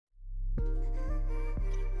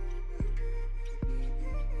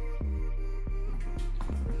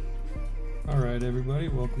Alright everybody,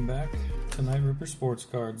 welcome back to Night Ripper Sports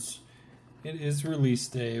Cards. It is release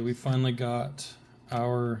day. We finally got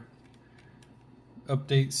our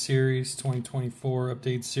update series 2024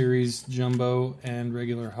 update series jumbo and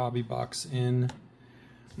regular hobby box in.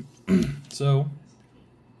 So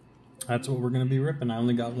that's what we're going to be ripping. I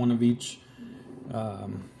only got one of each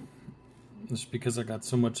just because I got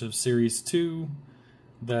so much of series 2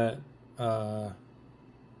 that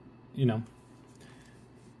you know,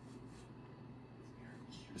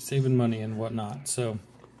 saving money and whatnot. So,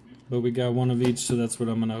 but we got one of each, so that's what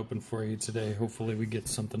I'm going to open for you today. Hopefully we get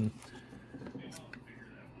something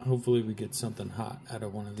hot out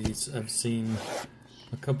of one of these. I've seen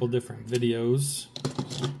a couple different videos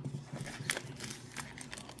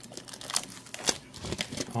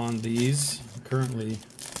on these. I'm currently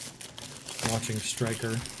watching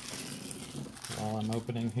Striker while I'm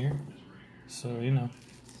opening here, so you know.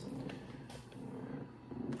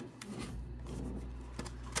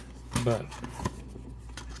 But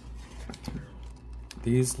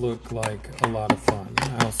these look like a lot of fun.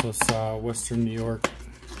 I also saw Western New York,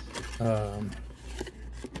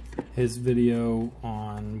 his video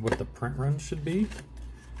on what the print run should be.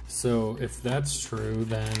 So if that's true,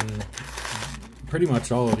 then pretty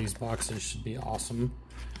much all of these boxes should be awesome,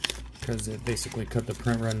 because it basically cut the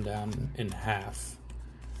print run down in half.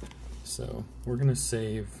 So we're gonna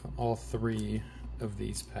save all 3 of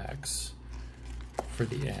these packs for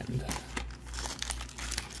the end.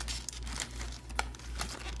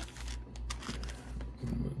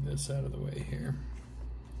 Move this out of the way here.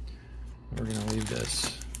 We're going to leave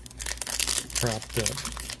this propped up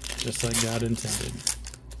just like God intended.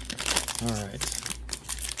 Alright.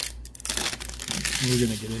 We're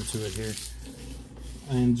going to get into it here.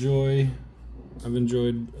 I've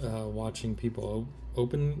enjoyed watching people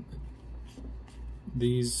open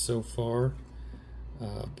these so far.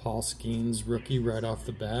 Paul Skeens rookie right off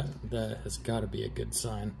the bat. That has got to be a good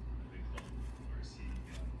sign.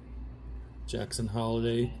 Jackson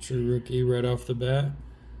Holiday, true rookie right off the bat.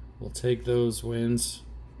 We'll take those wins.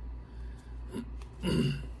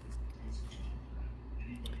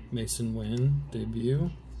 Mason Wynn, debut.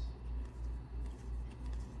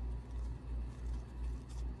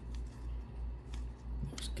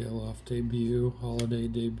 There's Geloff debut. Holiday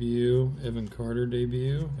debut. Evan Carter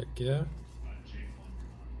debut. Heck yeah.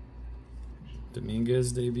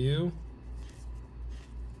 Dominguez debut.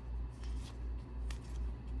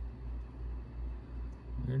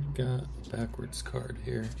 We already got a backwards card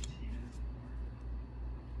here.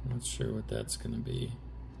 Not sure what that's going to be.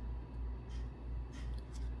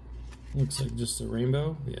 Looks like just a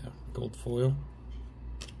rainbow. Yeah, gold foil.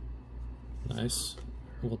 Nice.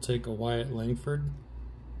 We'll take a Wyatt Langford.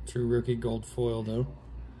 True rookie gold foil though.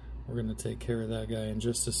 We're going to take care of that guy in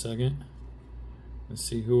just a second. Let's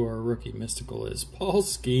see who our rookie mystical is. Paul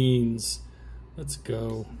Skeens. Let's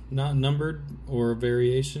go. Not numbered or a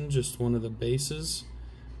variation, just one of the bases.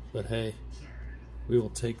 But hey, we will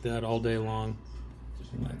take that all day long.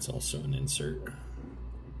 And that's also an insert.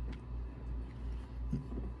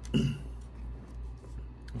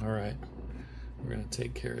 Alright. We're going to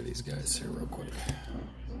take care of these guys here real quick.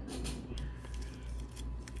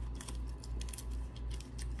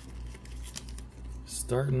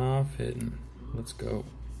 Starting off hitting. Let's go.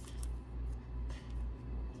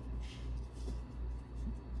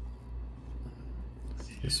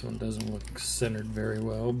 This one doesn't look centered very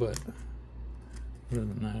well, but other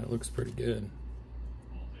than that, it looks pretty good.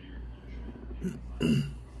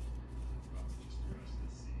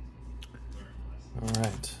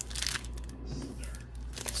 Alright.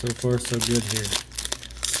 So far, so good here.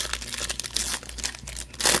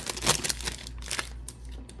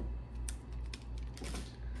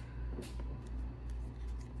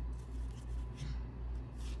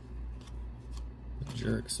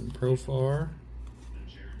 Jurickson Profar.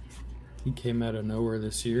 He came out of nowhere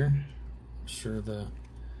this year. I'm sure the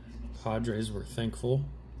Padres were thankful.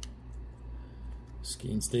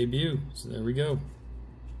 Skeens debut. So there we go.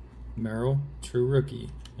 Merrill, true rookie.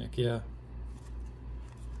 Heck yeah.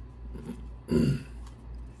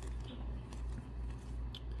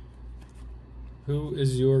 Who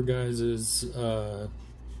is your guys'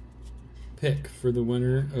 pick for the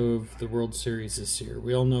winner of the World Series this year?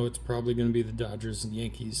 We all know it's probably going to be the Dodgers and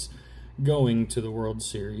Yankees going to the World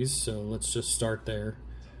Series, so let's just start there,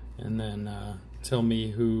 and then tell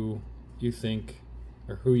me who you think,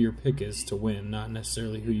 or who your pick is to win, not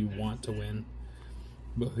necessarily who you want to win,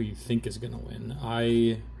 but who you think is going to win.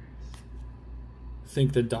 I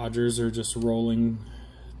think the Dodgers are just rolling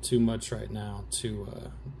too much right now to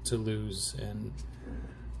lose, and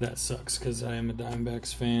that sucks because I am a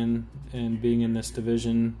Diamondbacks fan, and being in this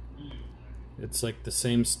division It's like the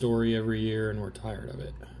same story every year, and we're tired of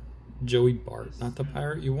it. Joey Bart, not the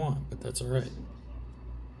pirate you want, but that's all right.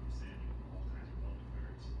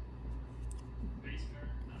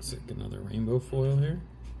 Is like another rainbow foil here?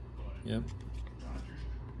 Yep.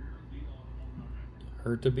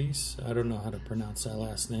 Hurtubise. I don't know how to pronounce that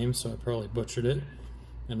last name, so I probably butchered it.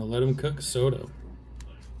 And a Let 'Em Cook Soto.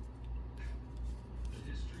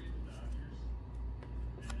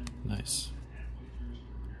 Nice.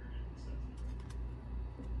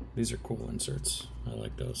 These are cool inserts. I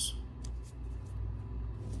like those.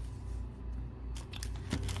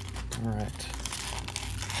 Alright.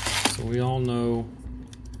 So we all know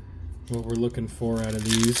what we're looking for out of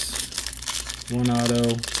these. 1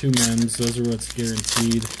 auto, 2 mems, those are what's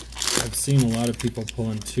guaranteed. I've seen a lot of people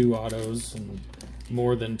pulling 2 autos and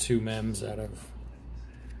more than 2 mems out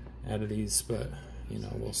of these, but you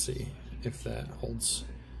know, we'll see if that holds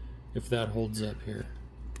up here.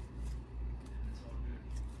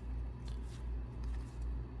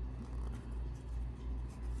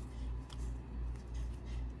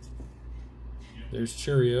 There's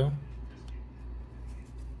Churio.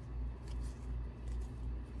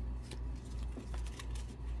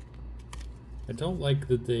 I don't like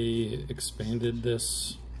that they expanded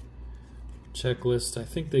this checklist. I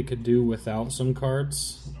think they could do without some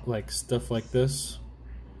cards, like stuff like this.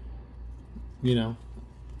 You know,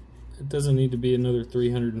 it doesn't need to be another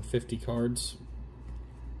 350 cards.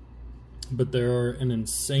 But there are an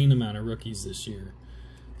insane amount of rookies this year.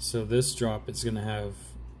 So this drop is going to have...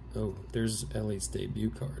 Oh, there's Ellie's debut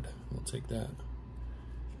card. We'll take that.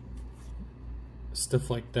 Stuff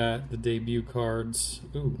like that, the debut cards.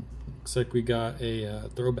 Ooh, looks like we got a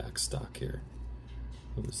throwback stock here.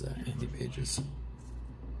 What was that? Andy Pages.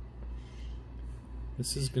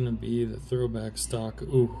 This is gonna be the throwback stock.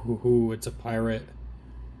 Ooh, it's a pirate.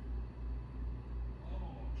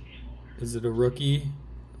 Is it a rookie?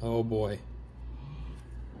 Oh boy.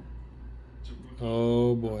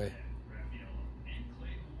 Oh boy.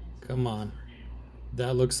 Come on.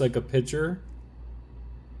 That looks like a pitcher.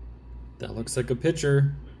 That looks like a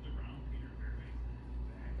pitcher.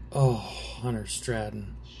 Oh, Hunter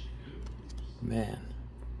Stratton. Man.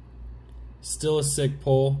 Still a sick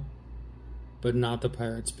pull, but not the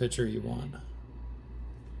Pirates pitcher you want.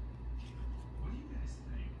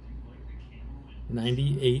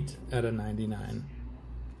 98 out of 99.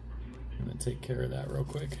 I'm going to take care of that real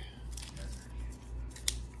quick.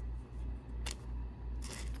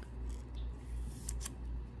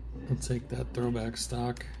 I'll take that throwback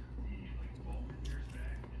stock.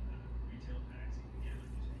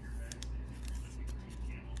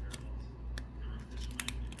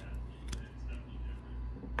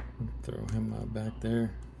 Throw him back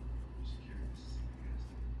there.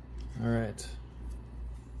 All right.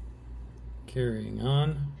 Carrying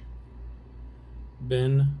on.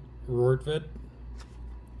 Ben Rortvedt.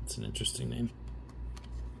 That's an interesting name.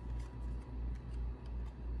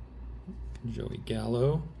 Joey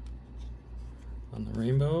Gallo on the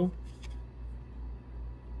rainbow.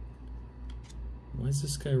 Why is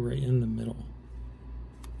this guy right in the middle?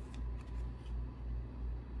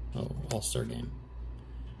 Oh, All-Star Game.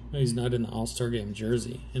 No, he's not in the All-Star Game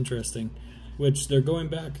jersey. Interesting. Which they're going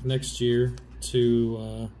back next year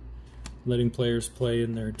to letting players play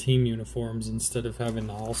in their team uniforms instead of having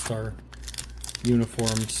the All-Star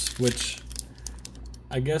uniforms, which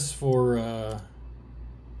I guess for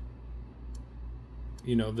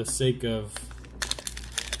you know, the sake of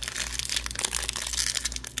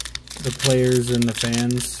the players and the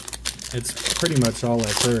fans, it's pretty much all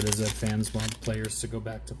I've heard is that fans want players to go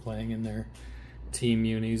back to playing in their team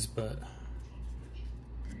unis, but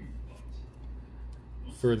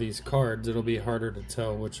for these cards it'll be harder to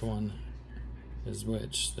tell which one is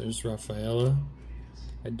which. There's Rafaela.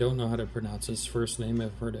 I don't know how to pronounce his first name.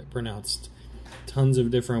 I've heard it pronounced tons of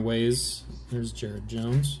different ways. There's Jared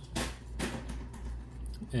Jones.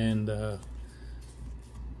 And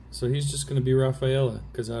so he's just going to be Rafaela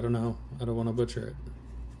because I don't know. I don't want to butcher it.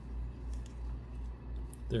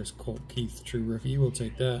 There's Colt Keith, true rookie. We'll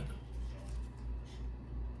take that.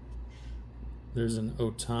 There's an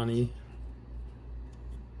Ohtani,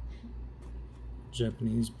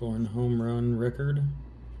 Japanese-born home run record.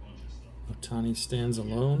 Ohtani stands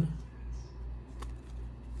alone.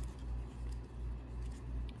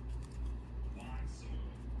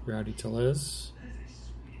 Rowdy Tellez.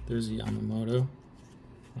 There's Yamamoto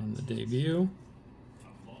on the debut.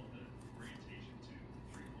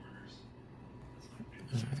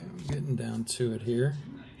 Alright, I'm getting down to it here.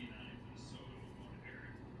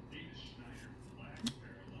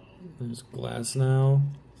 There's Glasnow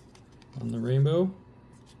on the rainbow.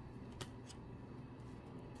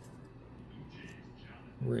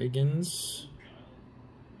 Reagans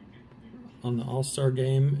on the All-Star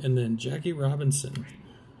game, and then Jackie Robinson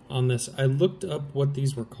on this. I looked up what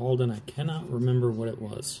these were called, and I cannot remember what it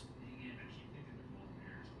was.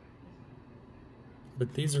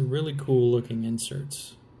 But these are really cool looking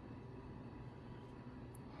inserts.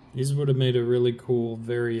 These would have made a really cool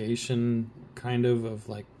variation, kind of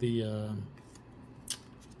like the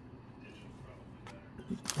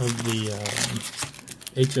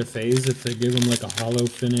HFAs, if they give them like a hollow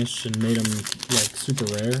finish and made them like super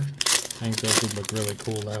rare. I think those would look really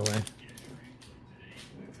cool that way.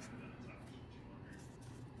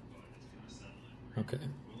 Okay.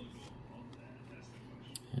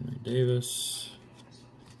 Henry Davis.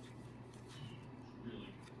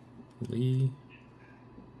 Lee.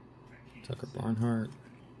 Tucker Barnhart.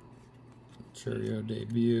 Churio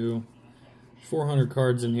debut. 400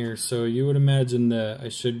 cards in here, so you would imagine that I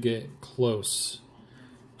should get close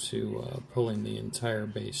to pulling the entire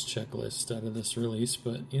base checklist out of this release,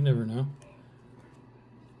 but you never know.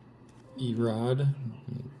 Erod,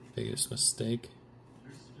 biggest mistake.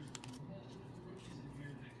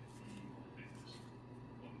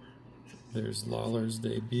 There's Lawler's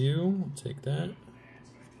debut, I'll take that.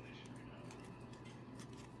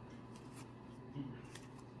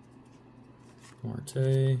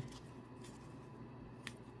 Marte.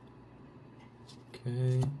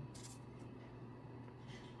 Okay.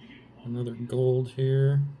 Another gold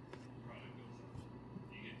here.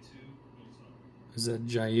 Is that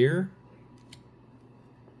Jair?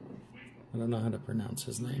 I don't know how to pronounce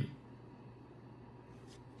his name.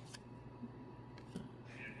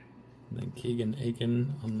 And then Keegan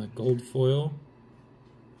Aiken on the gold foil.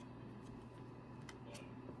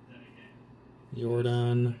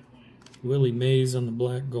 Jordan. Willie Mays on the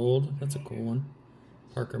black gold. That's a cool one.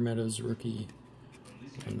 Parker Meadows rookie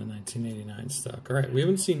on the 1989 stock. All right, we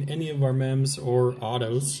haven't seen any of our mems or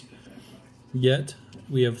autos yet.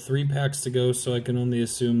 We have 3 packs to go, so I can only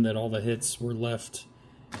assume that all the hits were left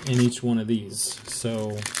in each one of these.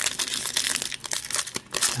 So,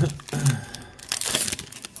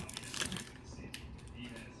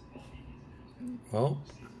 well,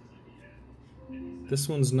 this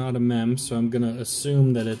one's not a mem, so I'm gonna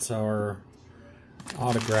assume that it's our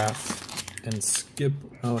autograph and skip.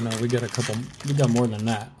 Oh no, we got a couple. We got more than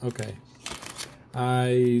that. Okay,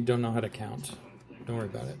 I don't know how to count. Don't worry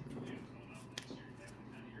about it.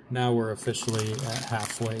 Now we're officially at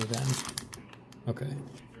halfway then. Okay.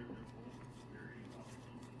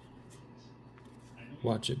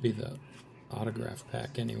 Watch it be the autograph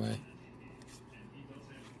pack anyway.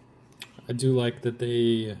 I do like that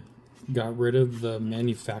they got rid of the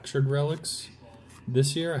manufactured relics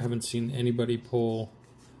this year. I haven't seen anybody pull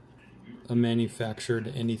a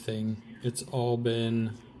manufactured anything. It's all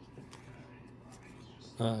been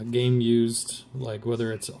game used, like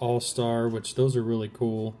whether it's All-Star, which those are really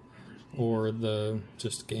cool, or the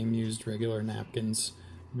just game used regular napkins.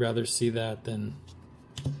 Rather see that than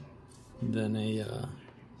a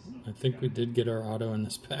I think we did get our auto in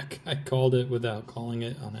this pack. I called it without calling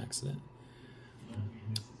it on accident.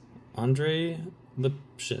 Andre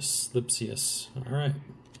Lipsius. All right.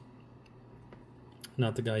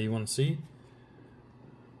 Not the guy you want to see,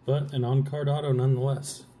 but an on-card auto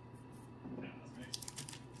nonetheless.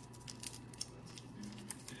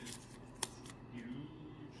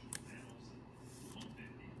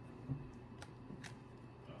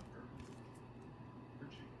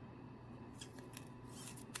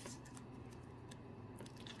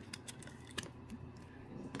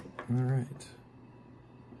 All right.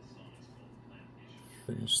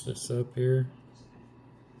 Finish this up here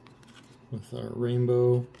with our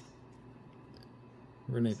rainbow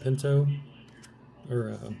Rene Pinto,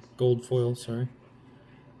 or gold foil, sorry.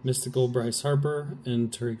 Mystical Bryce Harper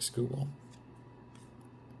and Tariq Skubal.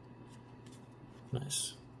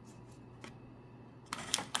 Nice.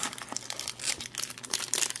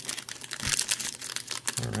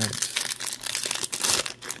 All right.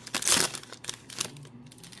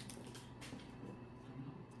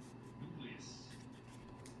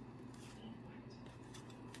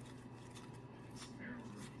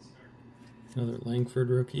 Another Langford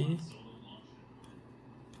rookie.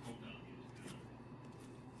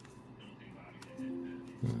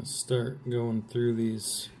 Let's start going through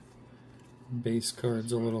these base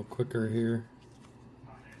cards a little quicker here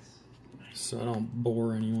so I don't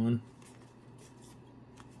bore anyone.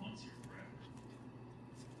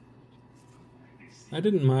 I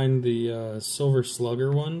didn't mind the Silver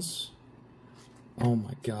Slugger ones. Oh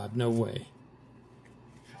my god, no way.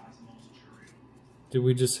 Did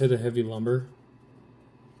we just hit a heavy lumber?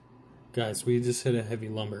 Guys, we just hit a heavy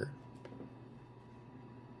lumber.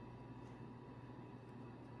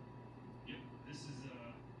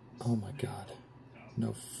 Oh my god.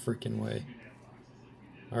 No freaking way.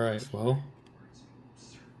 Alright, well.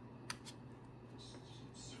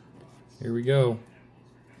 Here we go.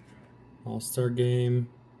 All-Star Game.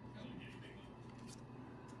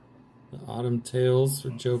 The Autumn Tales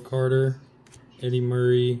with Joe Carter, Eddie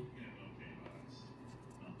Murray.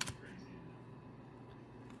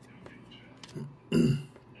 We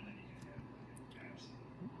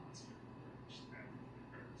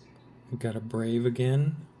got a Brave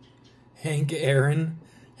again. Hank Aaron,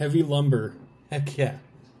 Heavy Lumber. Heck yeah.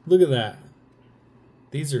 Look at that.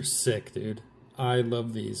 These are sick, dude. I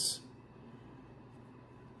love these.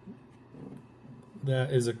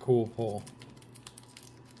 That is a cool pull.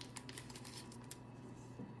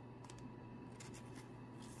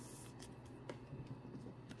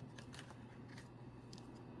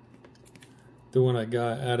 The one I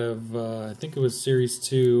got out of, I think it was Series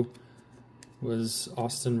 2, was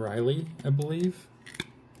Austin Riley, I believe.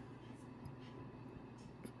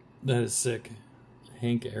 That is sick.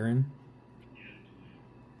 Hank Aaron.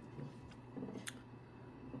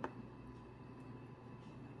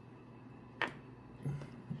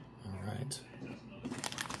 Alright.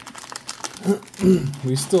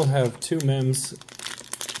 We still have 2 mems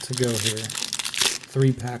to go here.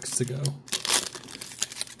 3 packs to go.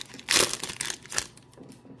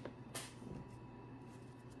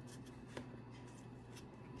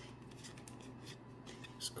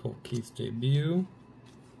 Colt Keith's debut.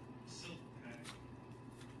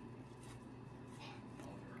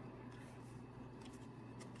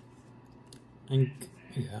 And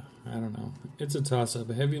yeah, I don't know. It's a toss-up.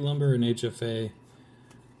 Heavy Lumber and HFA.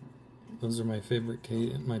 Those are my favorite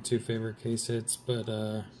my 2 favorite case hits, but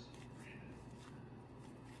I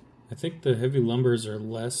think the Heavy Lumbers are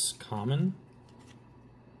less common.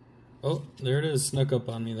 Oh, there it is. Snuck up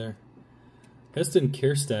on me there. Heston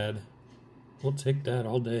Kjerstad. We'll take that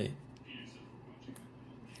all day.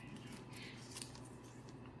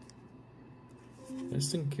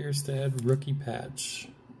 Heston Kjerstad rookie patch.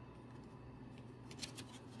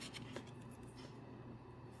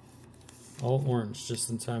 All orange,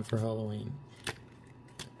 just in time for Halloween.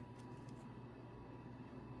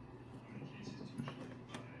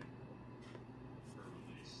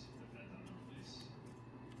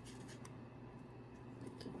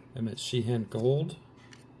 Emmett Sheehan gold.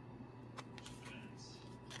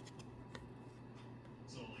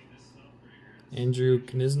 Andrew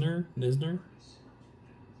Knizner?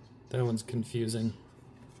 That one's confusing.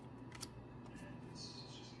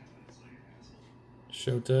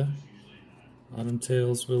 Shota. Autumn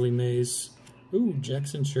Tales, Willie Mays. Ooh,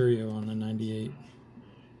 Jackson Churio on a 98.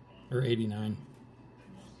 Or 89.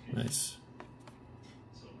 Nice.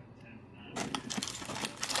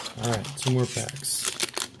 Alright, 2 more packs.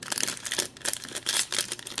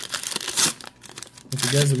 If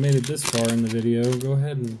you guys have made it this far in the video, go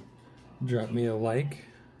ahead and drop me a like,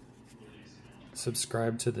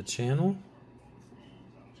 subscribe to the channel.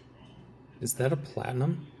 Is that a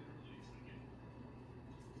platinum?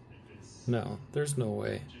 No, there's no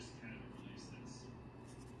way.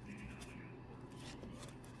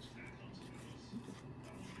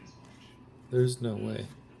 There's no way.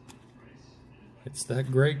 It's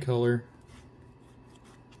that gray color.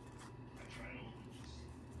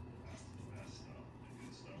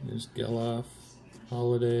 There's Geloff,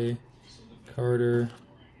 Holiday, Carter,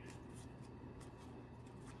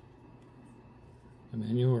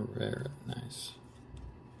 Emmanuel Rivera, nice.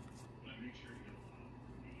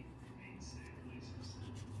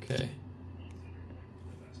 Okay.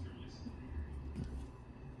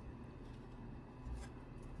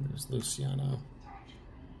 There's Luciano.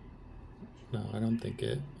 No, I don't think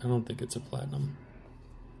it's a platinum.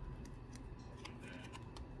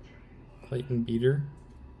 Clayton Beater,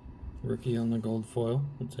 rookie on the gold foil.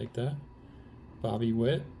 We'll take that. Bobby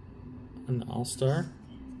Witt, an all-star.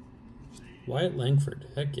 Wyatt Langford,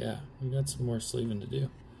 heck yeah. We got some more sleeving to do.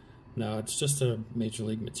 No, it's just a Major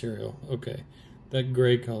League material. Okay, that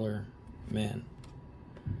gray color, man,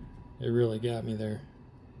 it really got me there.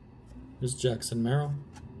 There's Jackson Merrill.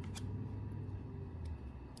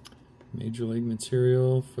 Major League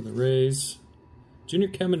material for the Rays. Junior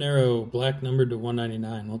Caminero, black numbered to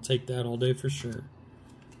 199. We'll take that all day for sure.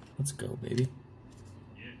 Let's go, baby.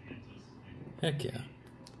 Heck yeah.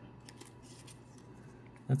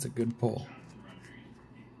 That's a good pull.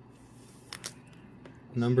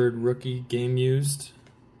 Numbered rookie, game used.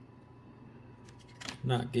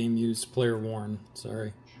 Not game used, player worn,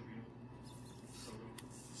 sorry.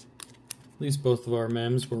 At least both of our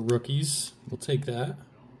mems were rookies. We'll take that.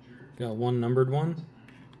 Got one numbered one.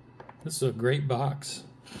 This is a great box.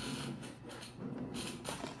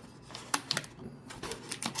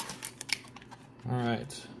 All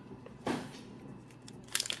right.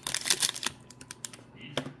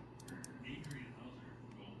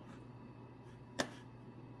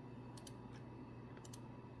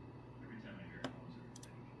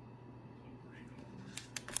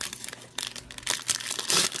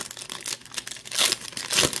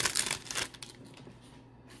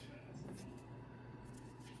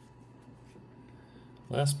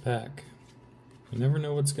 Last pack. You never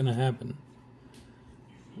know what's going to happen.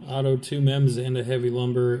 Auto 2 mems and a heavy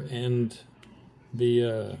lumber and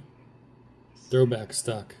the throwback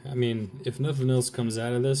stock. I mean, if nothing else comes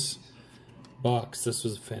out of this box, this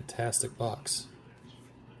was a fantastic box.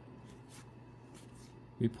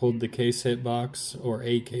 We pulled the case hit box, or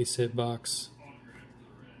a case hit box,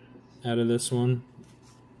 out of this one.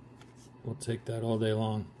 We'll take that all day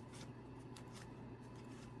long.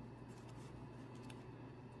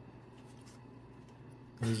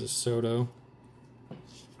 There's a Soto.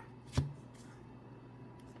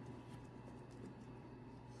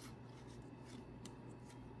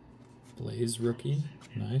 Blaze rookie,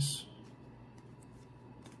 nice.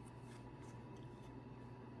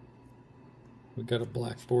 We got a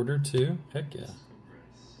black border too, heck yeah.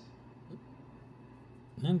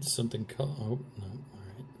 And something oh, no,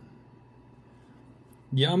 alright.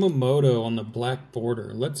 Yamamoto on the black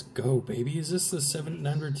border, let's go baby. Is this the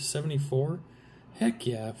 774? Heck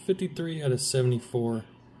yeah, 53 out of 74.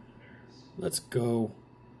 Let's go.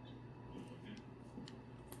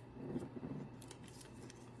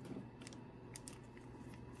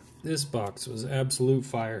 This box was absolute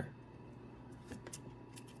fire.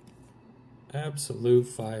 Absolute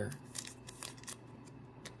fire.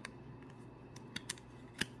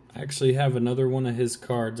 I actually have another one of his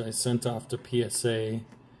cards I sent off to PSA.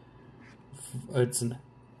 It's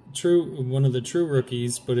one of the true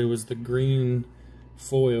rookies, but it was the green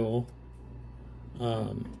foil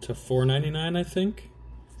to $4.99, I think.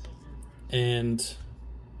 And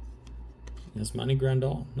Yasmani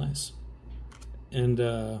Grandal, nice. And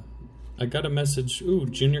I got a message, ooh,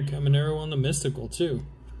 Junior Caminero on the Mystical too.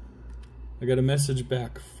 I got a message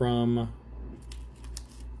back from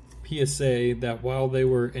PSA that while they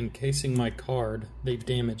were encasing my card, they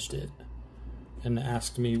damaged it and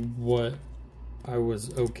asked me what I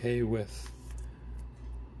was okay with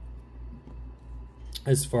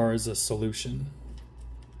as far as a solution.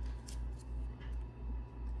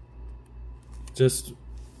 Just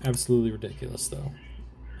absolutely ridiculous though.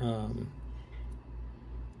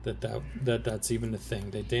 That's even a thing.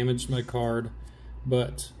 They damaged my card,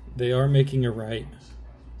 but they are making it right.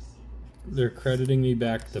 They're crediting me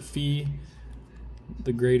back the fee,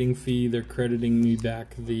 the grading fee. They're crediting me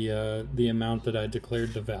back the amount that I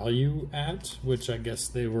declared the value at, which I guess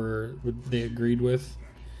they agreed with.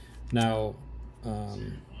 Now,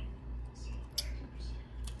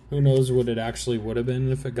 who knows what it actually would have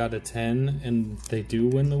been if it got a 10 and they do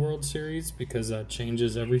win the World Series, because that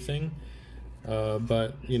changes everything.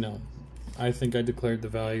 But you know, I think I declared the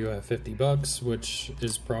value at $50, which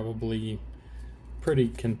is probably pretty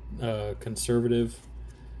conservative.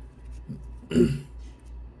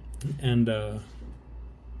 And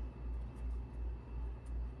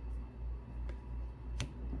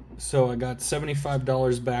so I got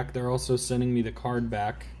 $75 back. They're also sending me the card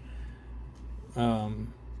back.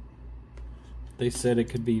 They said it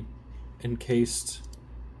could be encased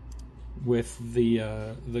with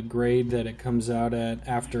the grade that it comes out at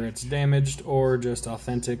after it's damaged, or just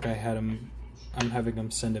authentic. I'm having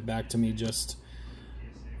them send it back to me just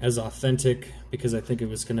as authentic, because I think it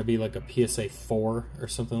was going to be like a PSA 4 or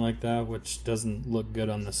something like that, which doesn't look good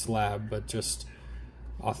on the slab, but just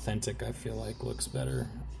authentic I feel like looks better.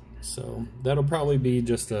 So that'll probably be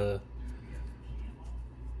just a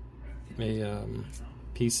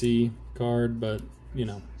PC card, but you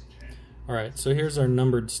know. Alright, so here's our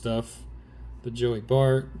numbered stuff. The Joey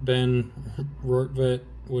Bart, Ben, Rortvet,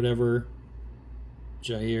 whatever,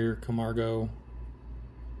 Jair, Camargo,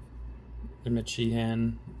 and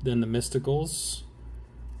Sheehan. Then the Mysticals.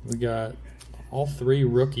 We got all three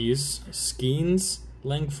rookies. Skeens,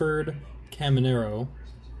 Langford, Caminero.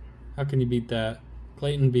 How can you beat that?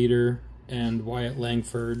 Clayton Beater and Wyatt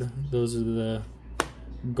Langford. Those are the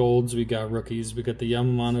golds. We got rookies. We got the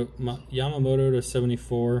Yamamoto to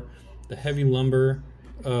 74. The heavy lumber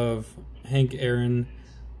of Hank Aaron,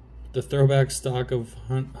 the throwback stock of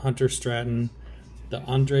Hunter Stratton, the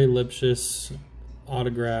Andre Lipschitz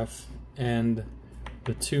autograph, and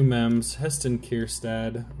the two mems, Heston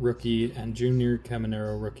Kierstad rookie and Junior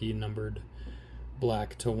Caminero rookie, numbered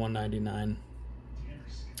black to 199.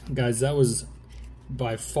 Guys, that was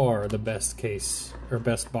by far the best case, or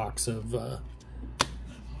best box of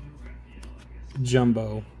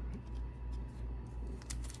jumbo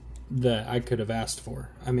that I could have asked for.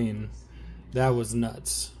 I mean, that was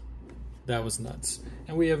nuts. That was nuts.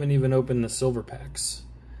 And we haven't even opened the silver packs.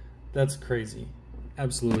 That's crazy.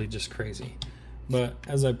 Absolutely just crazy. But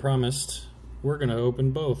as I promised, we're going to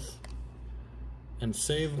open both and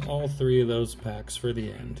save all 3 of those packs for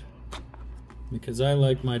the end, because I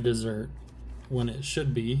like my dessert when it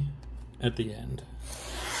should be at the end.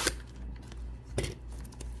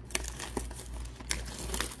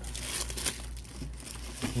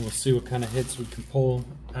 And we'll see what kind of hits we can pull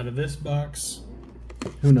out of this box.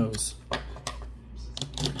 Who knows?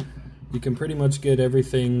 You can pretty much get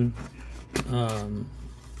everything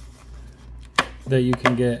that you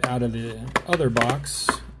can get out of the other box.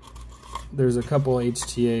 There's a couple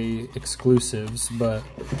HTA exclusives,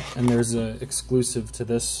 and there's a exclusive to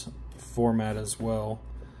this format as well.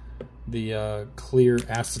 The clear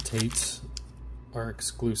acetates are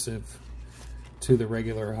exclusive to the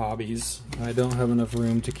regular hobbies. I don't have enough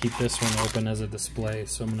room to keep this one open as a display,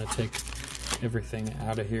 so I'm going to take everything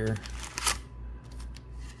out of here.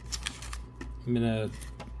 I'm in a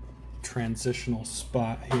transitional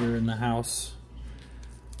spot here in the house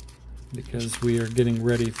because we are getting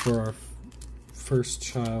ready for our first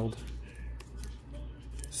child.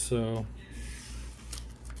 So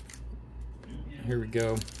here we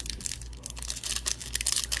go.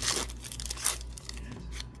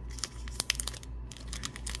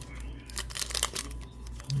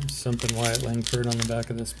 There's something Wyatt Langford on the back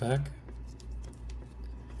of this pack.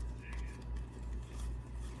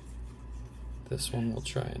 This one will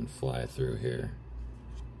try and fly through here.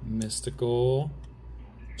 Mystical.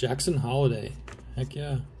 Jackson Holiday. Heck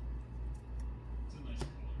yeah.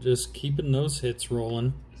 Just keeping those hits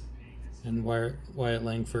rolling. And Wyatt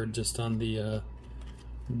Langford just on the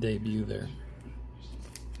debut there.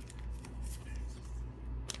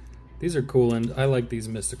 These are cool, and I like these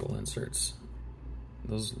mystical inserts.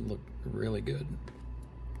 Those look really good.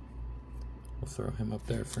 We'll throw him up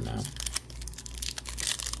there for now.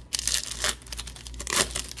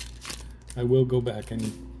 I will go back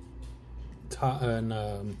and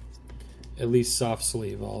at least soft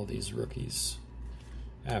sleeve all these rookies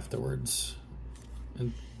afterwards.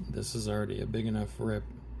 And this is already a big enough rip.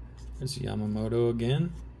 There's Yamamoto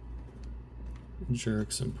again.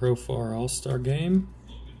 Jerks and Profar All-Star Game.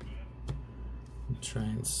 Try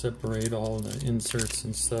and separate all the inserts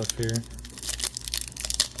and stuff here.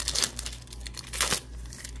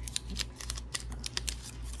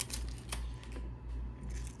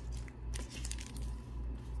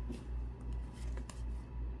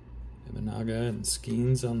 Imanaga and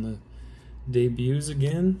Skeens on the debuts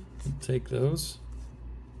again. We'll take those.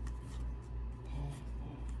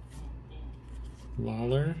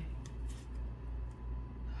 Lawler.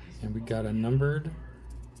 And we got a numbered.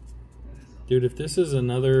 Dude, if this is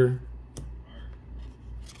another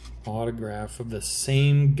autograph of the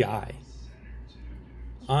same guy.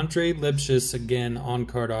 Andre Lipschitz again on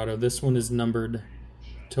card auto. This one is numbered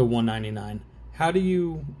to 199. How do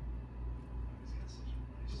you...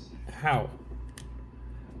 How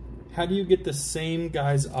do you get the same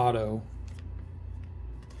guy's auto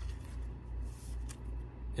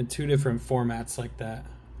in 2 different formats like that?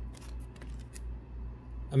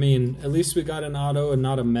 I mean, at least we got an auto and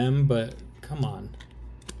not a mem, but come on.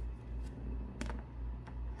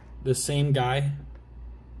 The same guy?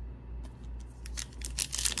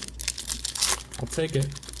 I'll take it.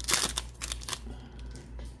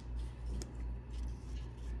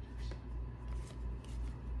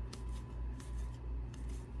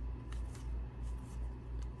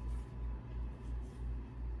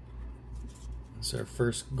 It's our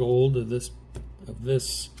first gold of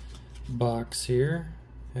this box here.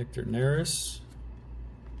 Hector Neris.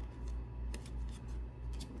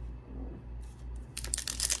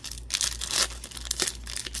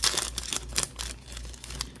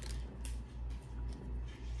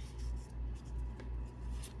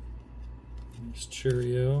 There's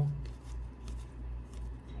Churio.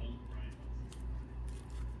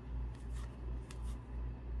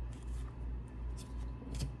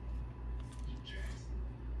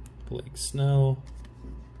 Blake Snell.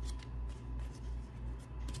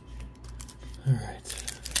 All right.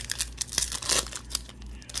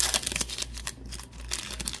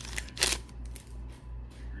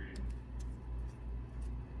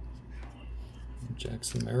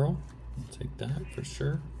 Jackson Merrill. I'll take that for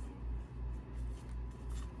sure.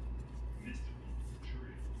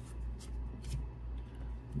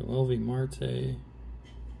 Noelvi Marte.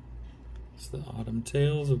 It's the Autumn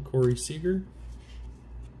Tales of Corey Seager.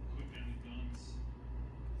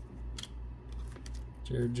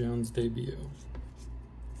 Jared Jones debut.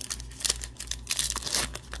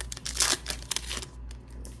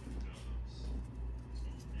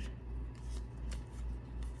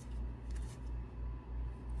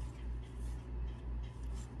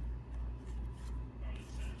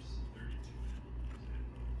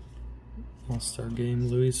 All-Star Game,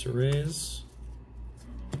 Luis Reyes.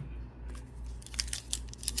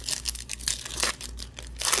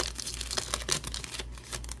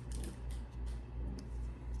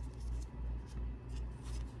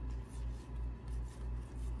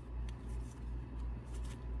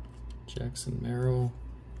 Jackson Merrill.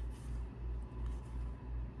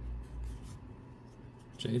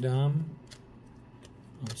 J-Dom.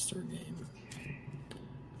 All-Star Game.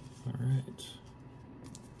 Alright.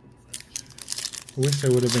 I wish I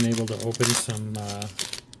would have been able to open some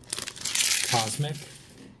Cosmic.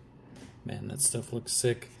 Man, that stuff looks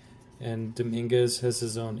sick. And Dominguez has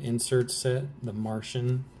his own insert set, the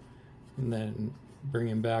Martian. And then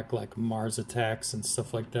bringing back like Mars Attacks and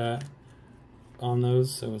stuff like that on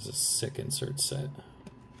those. That was a sick insert set.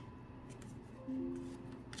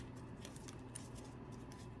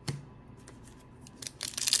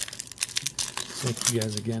 Thank you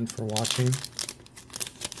guys again for watching.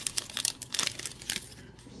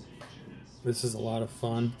 This is a lot of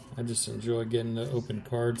fun. I just enjoy getting to open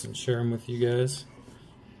cards and share them with you guys.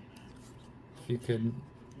 If you could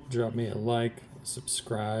drop me a like,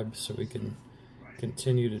 subscribe, so we can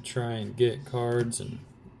continue to try and get cards and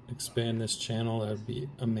expand this channel, that would be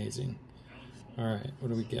amazing. Alright, what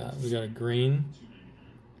do we got? We got a green.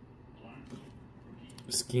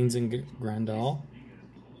 Skeens and Grandal.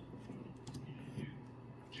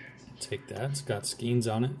 Take that. It's got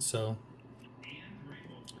Skeens on it, so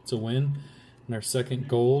it's a win. And our second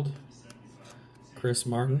gold, Chris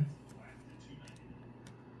Martin.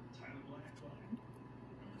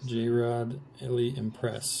 J-Rod, Elite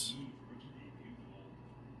Impress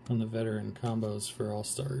on the veteran combos for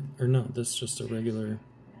All-Star. Or no, this is just a regular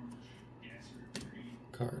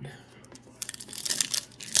card.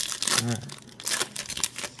 Alright.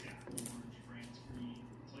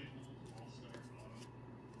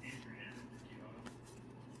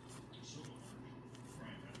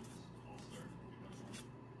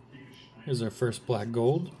 Here's our first black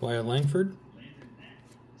gold, Wyatt Langford.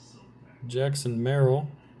 Jackson Merrill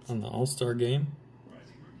on the All-Star Game.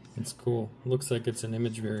 It's cool. Looks like it's an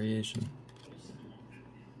image variation.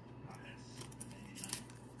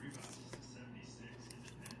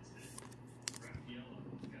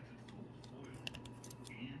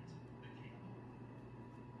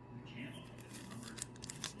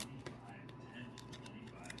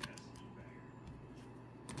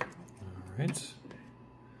 All right.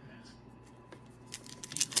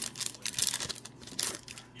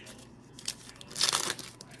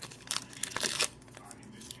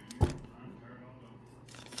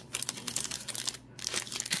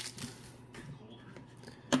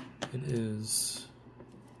 It is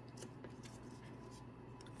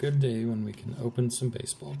a good day when we can open some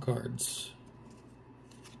baseball cards.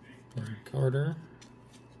 Aaron Carter.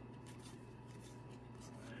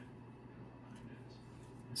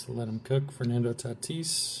 So let him cook. Fernando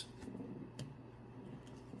Tatis.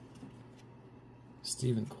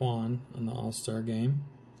 Stephen Kwan on the All-Star Game.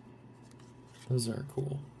 Those are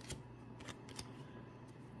cool.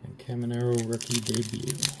 And Caminero rookie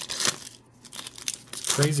debut.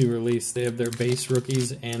 Crazy release. They have their base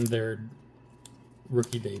rookies and their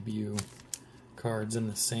rookie debut cards in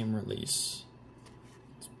the same release.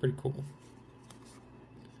 It's pretty cool.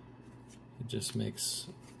 It just makes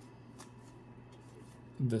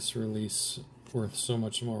this release worth so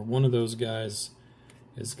much more. One of those guys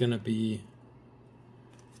is going to be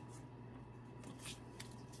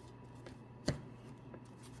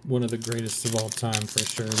one of the greatest of all time for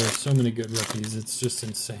sure. There's so many good rookies. It's just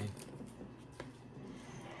insane.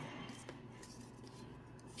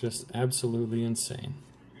 Just absolutely insane.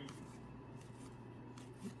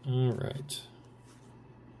 All right.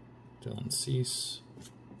 Dylan Cease.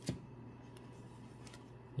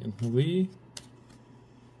 Young Lee.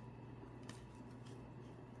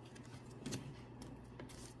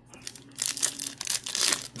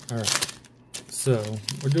 All right. So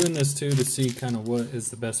we're doing this too to see kind of what is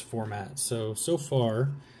the best format. So far,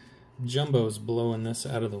 Jumbo's blowing this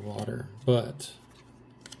out of the water, but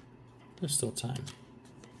there's still time.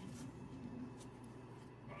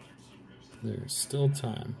 There's still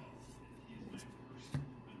time.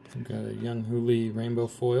 We've got a Young Lee rainbow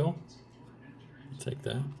foil. I'll take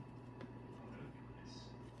that.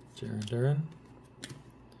 Jarren Duran.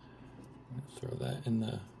 Throw that in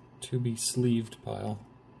the to be sleeved pile.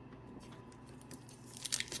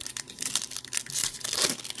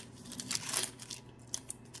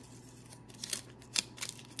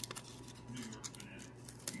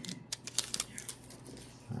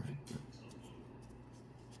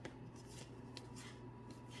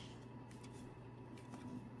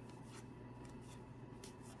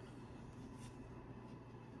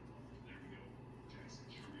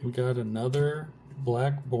 We got another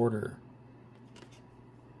black border.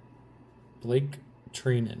 Blake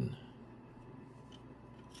Trainin.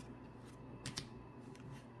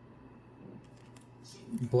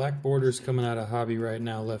 Black borders coming out of hobby right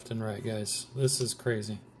now, left and right, guys. This is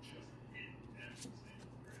crazy.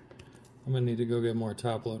 I'm gonna need to go get more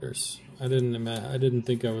top loaders. I didn't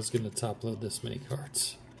think I was gonna top load this many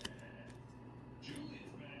cards.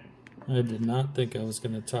 I did not think I was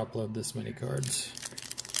gonna top load this many cards.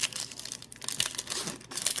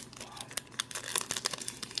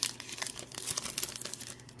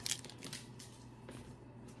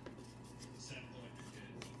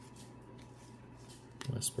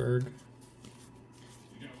 Westberg,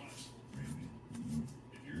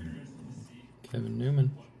 Kevin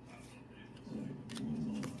Newman,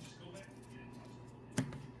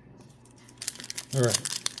 all right,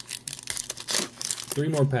 3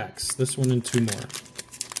 more packs, this one and 2 more,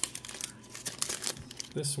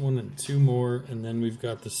 this one and 2 more, and then we've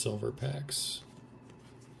got the silver packs.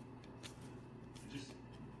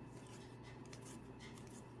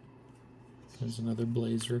 There's another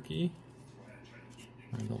Blaze rookie.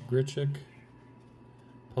 Randall Grichuk,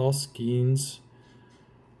 Paul Skeens,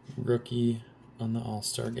 rookie on the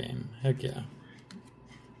All-Star game. Heck yeah.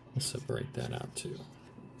 We'll separate that out too.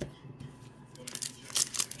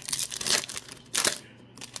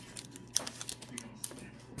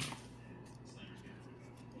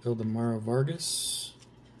 Ildemaro Vargas,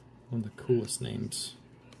 one of the coolest names.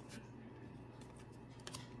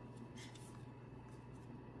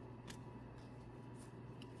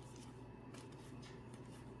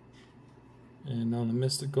 And on the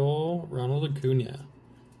mystical, Ronald Acuna.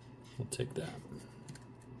 We'll take that.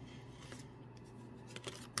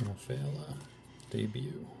 Rafaela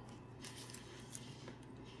debut.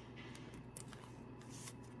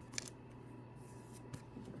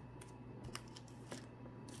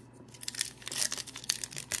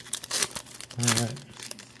 All right.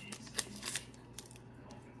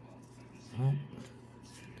 Well,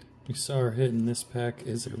 we saw our hit in this pack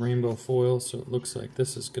is a rainbow foil, so it looks like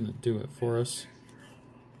this is going to do it for us.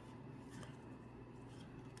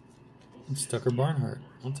 It's Tucker Barnhart.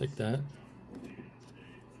 I'll take that.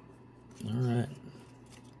 All right.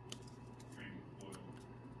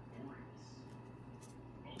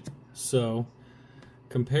 So,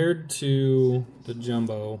 compared to the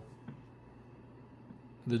Jumbo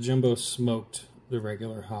smoked the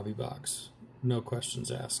regular hobby box. No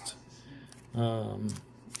questions asked.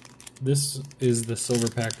 This is the silver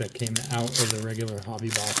pack that came out of the regular hobby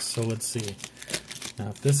box, so let's see. Now,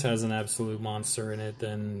 if this has an absolute monster in it,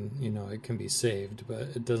 then, you know, it can be saved, but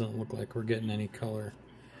it doesn't look like we're getting any color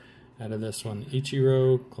out of this one.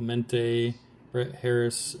 Ichiro, Clemente, Brett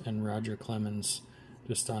Harris, and Roger Clemens,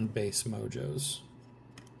 just on base mojos.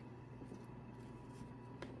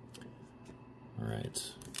 All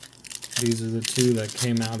right. These are the 2 that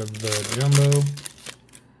came out of the Jumbo.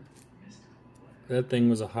 That thing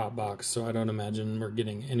was a hot box, so I don't imagine we're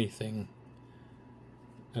getting anything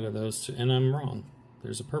out of those 2. And I'm wrong.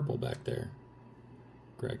 There's a purple back there.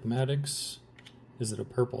 Greg Maddux. Is it a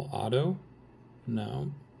purple auto?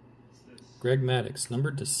 No. Greg Maddux,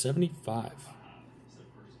 numbered to 75.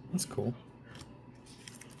 That's cool.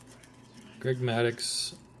 Greg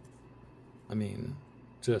Maddux, I mean,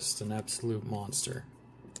 just an absolute monster.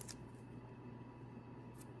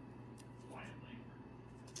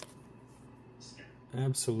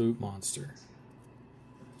 Absolute monster.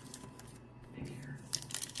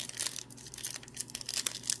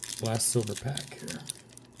 Last silver pack here.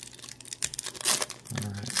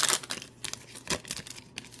 All right.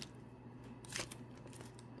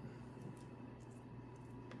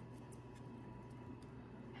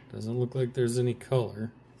 Doesn't look like there's any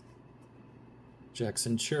color.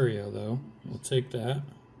 Jackson Churio, though. We'll take that.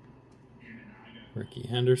 Ricky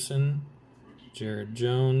Henderson, Jared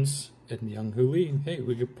Jones, and Young-Hoo Lee. Hey,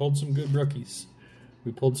 we pulled some good rookies.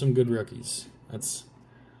 We pulled some good rookies. That's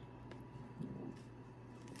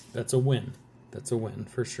a win. That's a win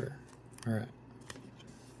for sure. All right.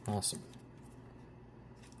 Awesome.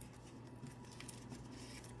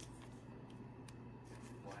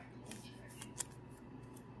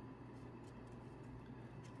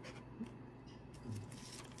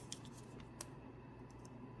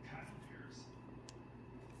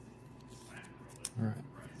 All right.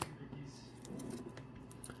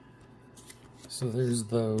 So there's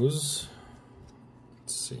those.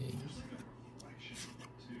 Let's see.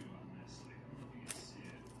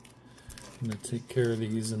 I'm going to take care of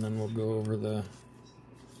these and then we'll go over the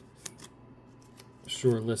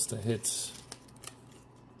short list of hits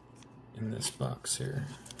in this box here.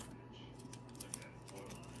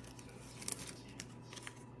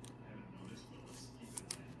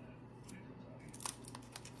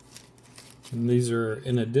 And these are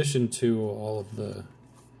in addition to all of the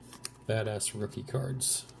badass rookie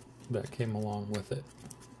cards that came along with it.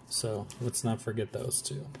 So let's not forget those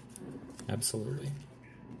too. Absolutely.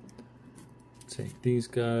 Take these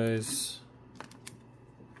guys.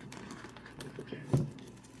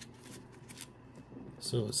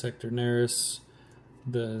 So it's Hector Neris,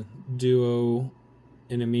 the duo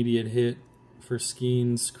intermediate hit for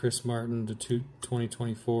Skeens, Chris Martin to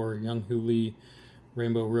 2024, Young-Hoo Lee,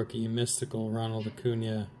 Rainbow Rookie, Mystical, Ronald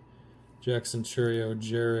Acuna, Jackson Churio,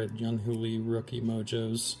 Jared, Young-Hoo Lee Rookie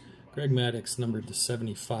Mojos, Greg Maddux numbered to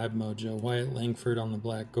 75 Mojo, Wyatt Langford on the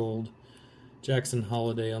Black Gold, Jackson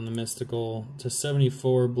Holiday on the Mystical, to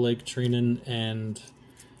 74 Blake Trinan, and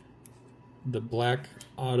the Black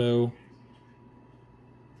Auto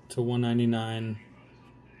to 199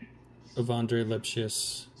 of Andre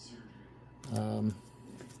Lipschitz.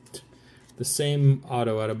 The same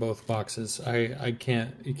auto out of both boxes. You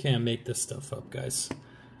can't make this stuff up, guys.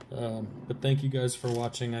 But thank you guys for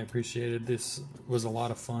watching. I appreciate it. This was a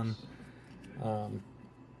lot of fun.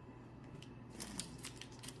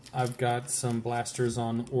 I've got some blasters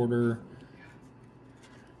on order,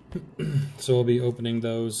 so I'll be opening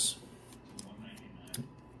those.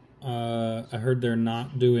 I heard they're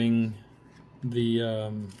not doing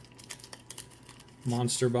the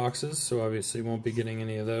monster boxes, so obviously won't be getting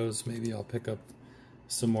any of those. Maybe I'll pick up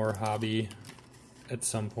some more hobby at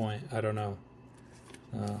some point. I don't know.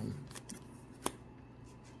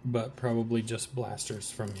 But probably just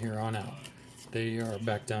blasters from here on out. They are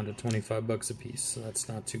back down to 25 bucks a piece, so that's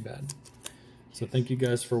not too bad. So thank you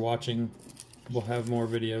guys for watching. We'll have more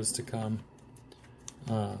videos to come.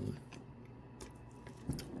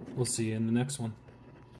 We'll see you in the next one.